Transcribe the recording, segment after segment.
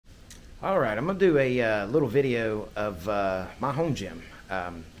All right, I'm going to do a little video of my home gym,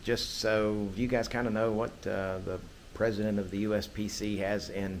 just so you guys kind of know what the president of the USPC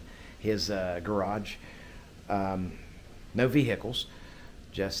has in his garage. No vehicles,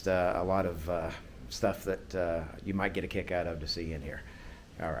 just a lot of stuff that you might get a kick out of to see in here.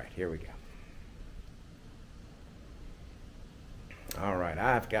 All right, here we go. All right,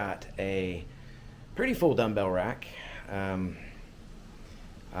 I've got a pretty full dumbbell rack.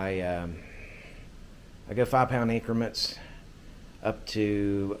 I go 5-pound increments up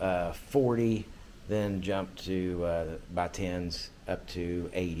to 40, then jump to by 10s up to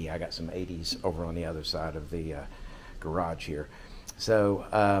 80. I got some 80s over on the other side of the garage here. So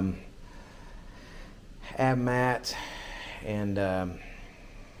ab mat and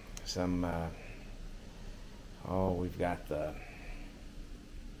some we've got the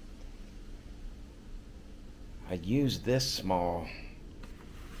I used this small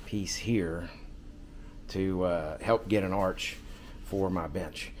piece here to help get an arch for my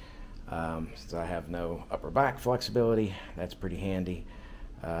bench. Since I have no upper back flexibility, that's pretty handy.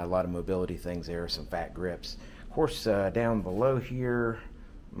 A lot of mobility things there, some fat grips. Of course, down below here,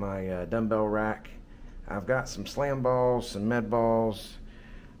 my dumbbell rack, I've got some slam balls, some med balls.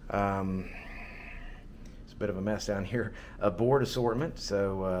 It's a bit of a mess down here. A board assortment,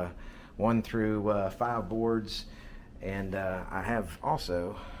 so 1 through 5 boards, and I have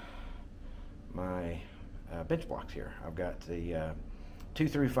also my bench blocks here. I've got the 2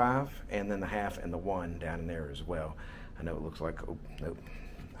 through 5, and then the half and the 1 down in there as well. I know it looks like, oh nope,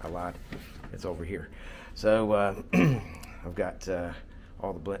 I lied, it's over here. So I've got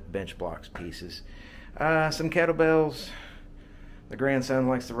all the bench blocks pieces, some kettlebells. The grandson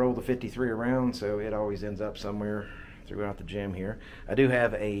likes to roll the 53 around, so it always ends up somewhere throughout the gym here. I do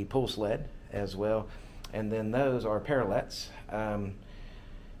have a pull sled as well, and then those are parallettes.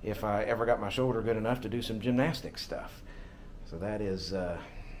 If I ever got my shoulder good enough to do some gymnastics stuff. So that is that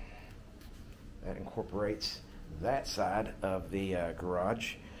incorporates that side of the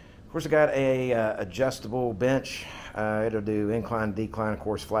garage. Of course, I got a adjustable bench. It'll do incline, decline, of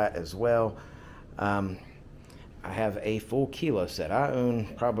course, flat as well. I have a full kilo set. I own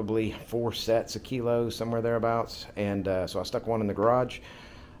probably 4 sets of kilos, somewhere thereabouts, and so I stuck one in the garage.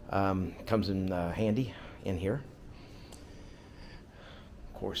 Comes in handy in here.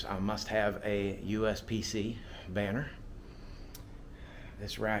 Of course, I must have a USPC banner.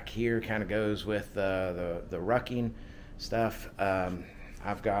 This rack here kind of goes with the rucking stuff.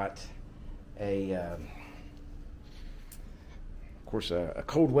 I've got of course, a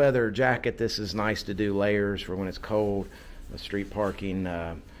cold weather jacket. This is nice to do layers for when it's cold. The street parking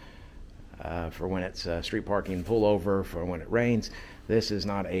for when it's street parking pullover for when it rains. This is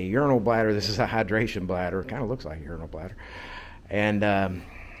not a urinal bladder. This is a hydration bladder. It kind of looks like a urinal bladder. And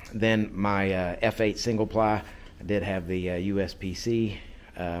then my F8 single ply. I did have the USPC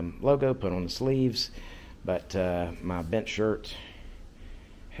logo put on the sleeves, but my bench shirt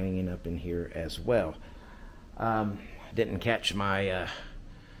hanging up in here as well. Didn't catch my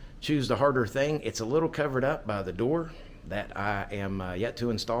choose the harder thing. It's a little covered up by the door that I am yet to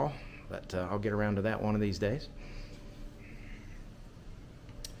install, but I'll get around to that one of these days.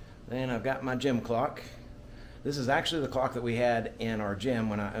 Then I've got my gym clock. This is actually the clock that we had in our gym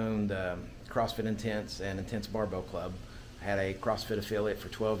when I owned CrossFit Intense and Intense Barbell Club. I had a CrossFit affiliate for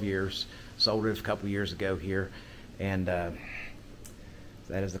 12 years, sold it a couple years ago here, and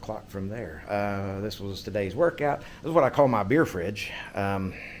that is the clock from there. This was today's workout. This is what I call my beer fridge.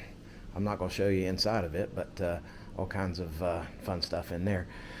 I'm not going to show you inside of it, but all kinds of fun stuff in there.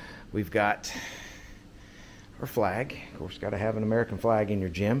 We've got our flag. Of course, got to have an American flag in your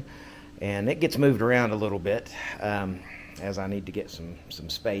gym, and it gets moved around a little bit as I need to get some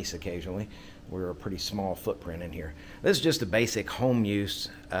space occasionally. We're a pretty small footprint in here. This is just a basic home use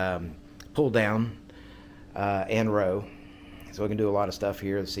pull down and row. So we can do a lot of stuff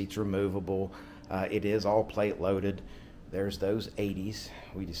here. The seat's removable. It is all plate loaded. There's those 80s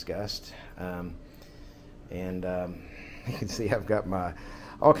we discussed. You can see I've got my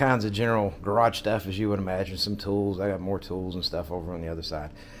all kinds of general garage stuff, as you would imagine. Some tools. I got more tools and stuff over on the other side.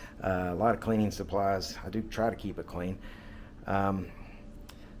 A lot of cleaning supplies. I do try to keep it clean.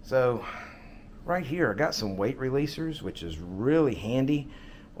 So right here I got some weight releasers, which is really handy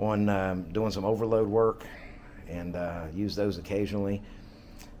on doing some overload work, and use those occasionally.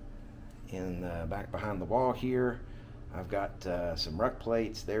 In the back behind the wall here, I've got some ruck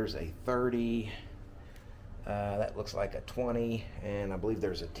plates. There's a 30, that looks like a 20, and I believe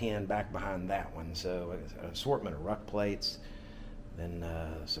there's a 10 back behind that one. So an assortment of ruck plates, then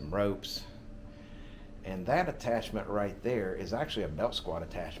some ropes, And that attachment right there is actually a belt squat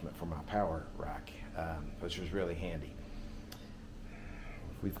attachment for my power rack, which is really handy.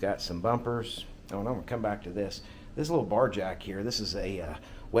 We've got some bumpers. Oh, and I'm gonna come back to this. This little bar jack here, this is a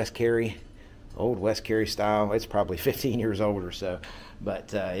old West Carey style. It's probably 15 years old or so,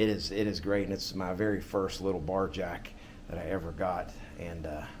 but it is great, and it's my very first little bar jack that I ever got, and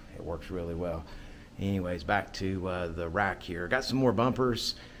it works really well. Anyways, back to the rack here. Got some more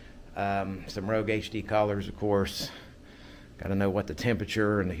bumpers, some Rogue HD collars, of course. Got to know what the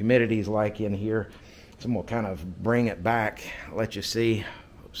temperature and the humidity is like in here. So we'll kind of bring it back, let you see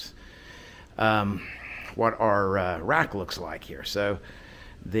what our rack looks like here. So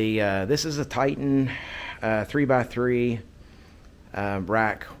this is a Titan 3x3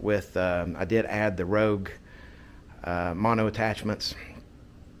 rack with, I did add the Rogue mono attachments.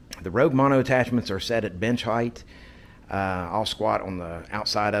 The Rogue mono attachments are set at bench height. I'll squat on the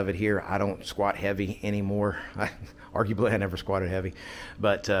outside of it here. I don't squat heavy anymore. Arguably, I never squatted heavy,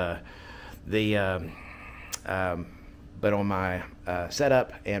 but but on my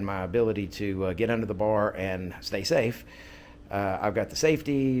setup and my ability to get under the bar and stay safe, I've got the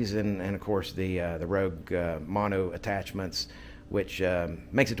safeties and of course the Rogue mono attachments, which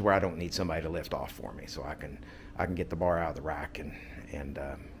makes it to where I don't need somebody to lift off for me, so I can get the bar out of the rack and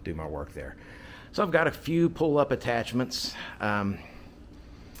do my work there. So I've got a few pull-up attachments.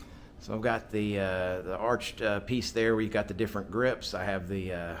 So I've got the arched piece there where you've got the different grips. I have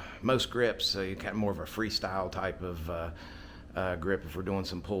the most grips, so you got more of a freestyle type of grip if we're doing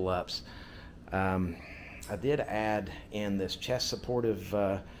some pull-ups. I did add in this chest supportive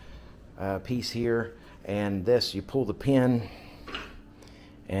piece here, and this, you pull the pin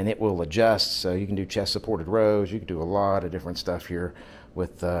and it will adjust, so you can do chest supported rows. You can do a lot of different stuff here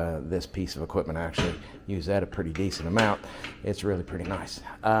with this piece of equipment. I actually use that a pretty decent amount. It's really pretty nice.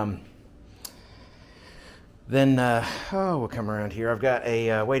 Then we'll come around here. I've got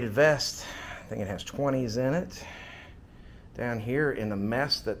a weighted vest. I think it has 20s in it. Down here in the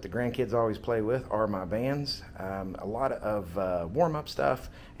mess that the grandkids always play with are my bands. A lot of warm-up stuff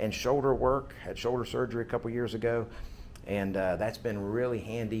and shoulder work. Had shoulder surgery a couple years ago, and that's been really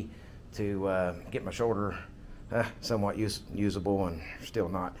handy to get my shoulder somewhat usable, and still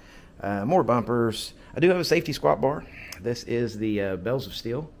not. More bumpers. I do have a safety squat bar. This is the Bells of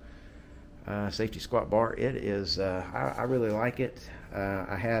Steel safety squat bar. It is, I really like it.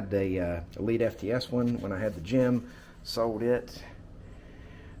 I had a Elite FTS one when I had the gym, sold it.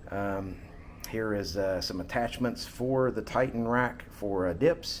 Here is some attachments for the Titan rack for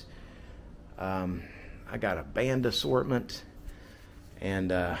dips. I got a band assortment, and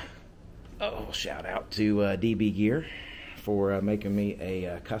shout out to DB Gear for making me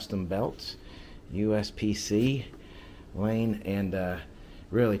a custom belt, uspc lane, and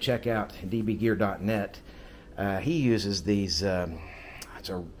really check out dbgear.net. He uses these, it's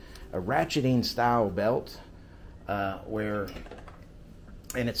a ratcheting style belt and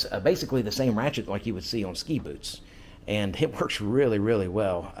it's basically the same ratchet like you would see on ski boots, and it works really, really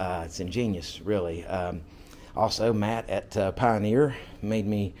well. It's ingenious, really. Also, Matt at Pioneer made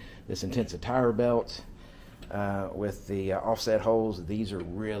me this intensive tire belt with the offset holes. These are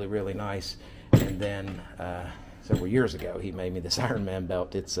really, really nice. And then several years ago, he made me this Ironman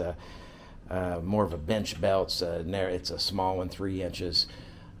belt. It's more of a bench belt. It's a small one, 3 inches.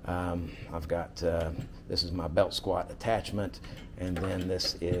 I've got, this is my belt squat attachment, and then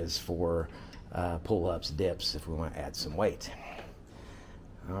this is for pull-ups, dips, if we want to add some weight.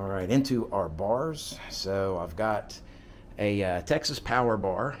 All right, into our bars. So I've got a Texas Power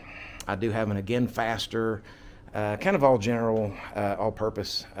Bar. I do have an Again Faster, kind of all general,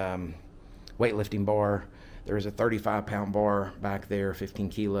 all-purpose weightlifting bar. There is a 35-pound bar back there, 15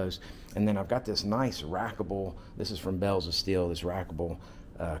 kilos. And then I've got this nice rackable, this is from Bells of Steel, this rackable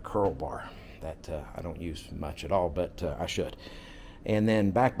curl bar that I don't use much at all, but I should. And then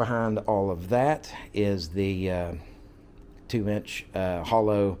back behind all of that is the 2-inch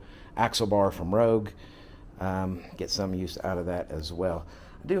hollow axle bar from Rogue. Get some use out of that as well.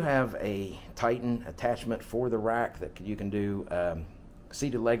 I do have a Titan attachment for the rack that you can do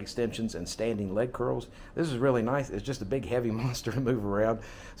seated leg extensions and standing leg curls. This is really nice. It's just a big heavy monster to move around,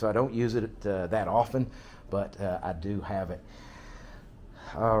 so I don't use it that often, but I do have it.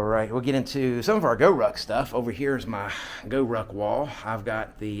 All right, we'll get into some of our goruck stuff. Over here is my goruck wall. I've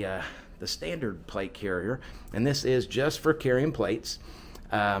got the standard plate carrier, and this is just for carrying plates.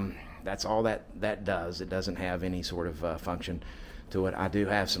 That's all that does. It doesn't have any sort of function to it. I do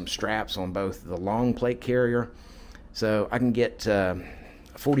have some straps on both the long plate carrier, so I can get a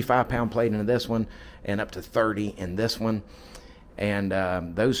 45-pound plate into this one and up to 30 in this one. And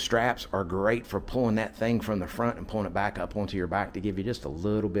those straps are great for pulling that thing from the front and pulling it back up onto your back to give you just a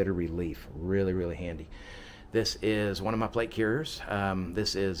little bit of relief. Really, really handy. This is one of my plate carriers.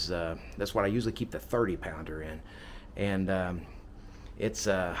 That's what I usually keep the 30-pounder in, and it's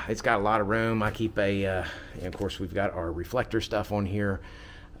got a lot of room. I keep and of course we've got our reflector stuff on here.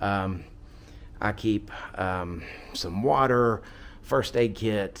 I keep some water, first aid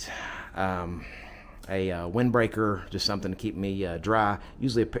kit, a windbreaker, just something to keep me dry.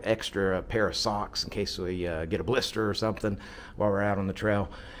 Usually an extra pair of socks in case we get a blister or something while we're out on the trail.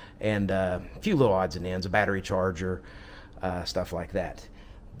 And a few little odds and ends, a battery charger, stuff like that.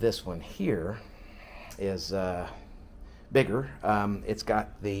 This one here is bigger. It's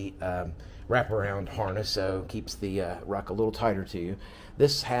got the wraparound harness, so keeps the ruck a little tighter to you.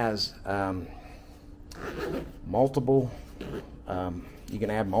 This has multiple, you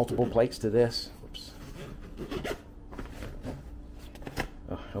can add multiple plates to this. Whoops.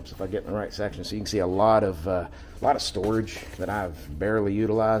 Oh, helps if I get in the right section. So you can see a lot of storage that I've barely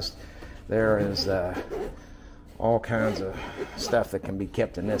utilized. There is all kinds of stuff that can be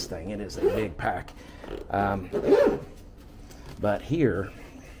kept in this thing. It is a big pack. But here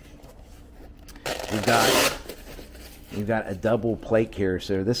we've got a double plate carrier.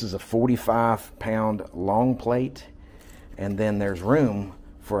 So this is a 45-pound long plate, and then there's room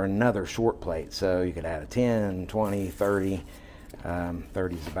for another short plate. So you could add a 10, 20, 30.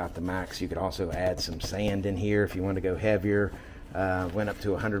 30 is about the max. You could also add some sand in here if you want to go heavier. Went up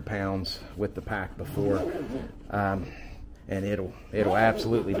to 100 pounds with the pack before, and it'll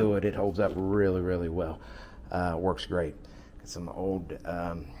absolutely do it. It holds up really, really well. Works great. Got some old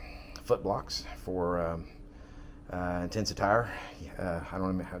foot blocks for intensive tire. I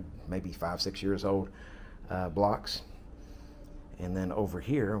don't know, maybe 5-6 years old blocks. And then over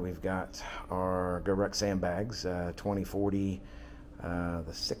here we've got our goruck sandbags, 2040. The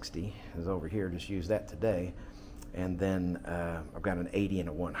 60 is over here, just used that today. And then I've got an 80 and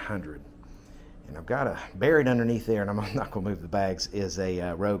a 100. And I've got buried underneath there, and I'm not going to move the bags, is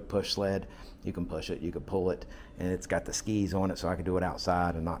a Rogue push sled. You can push it, you can pull it, and it's got the skis on it, so I can do it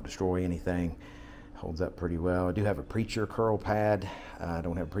outside and not destroy anything. Holds up pretty well. I do have a preacher curl pad. I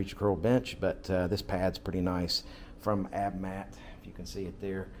don't have a preacher curl bench, but this pad's pretty nice from AbMat, if you can see it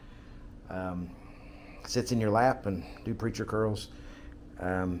there. Sits in your lap and do preacher curls.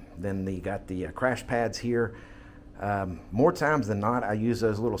 Then you got the crash pads here. More times than not, I use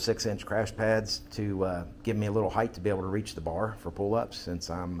those little 6-inch crash pads to give me a little height to be able to reach the bar for pull-ups,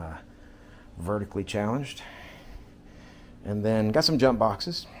 since I'm vertically challenged. And then got some jump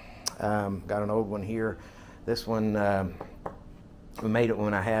boxes. Got an old one here. This one, we made it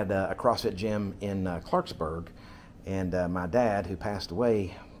when I had a CrossFit gym in Clarksburg, and my dad, who passed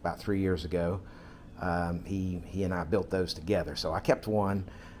away about 3 years ago, he and I built those together. So I kept one,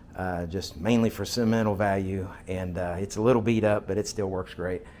 just mainly for sentimental value, and it's a little beat up, but it still works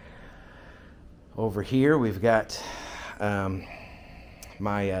great. Over here we've got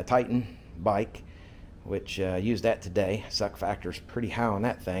my Titan bike, which used that today. Suck factor's pretty high on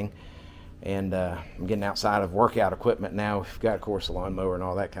that thing, and I'm getting outside of workout equipment now. We've got, of course, a lawnmower and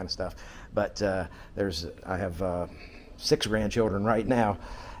all that kind of stuff, but I have 6 grandchildren right now,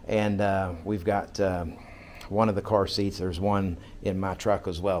 and we've got one of the car seats. There's one in my truck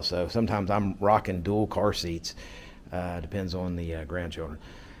as well, so sometimes I'm rocking dual car seats. Depends on the grandchildren.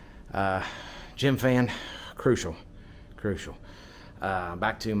 Gym fan, crucial.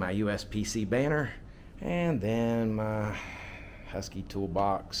 Back to my uspc banner, and then my Husky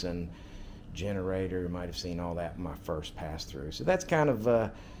toolbox and generator. You might have seen all that in my first pass through. So that's kind of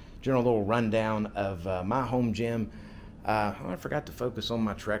a general little rundown of my home gym. I forgot to focus on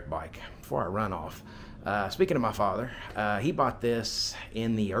my Trek bike before I run off. Speaking of my father, he bought this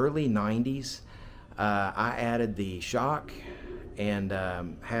in the early 90s. I added the shock and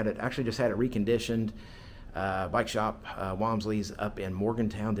had it reconditioned. Bike shop, Walmsley's up in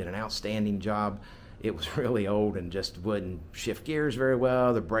Morgantown, did an outstanding job. It was really old and just wouldn't shift gears very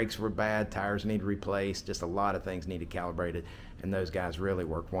well. The brakes were bad, tires needed replaced, just a lot of things needed calibrated, and those guys really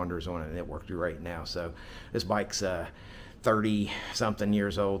worked wonders on it, and it worked great now. So this bike's 30 something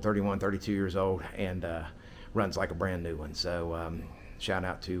years old, 31, 32 years old, and runs like a brand new one. So shout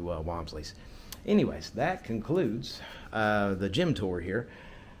out to Walmsley's. Anyways, that concludes the gym tour here.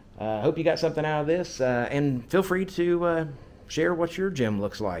 Hope you got something out of this, and feel free to share what your gym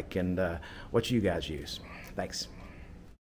looks like and what you guys use. Thanks.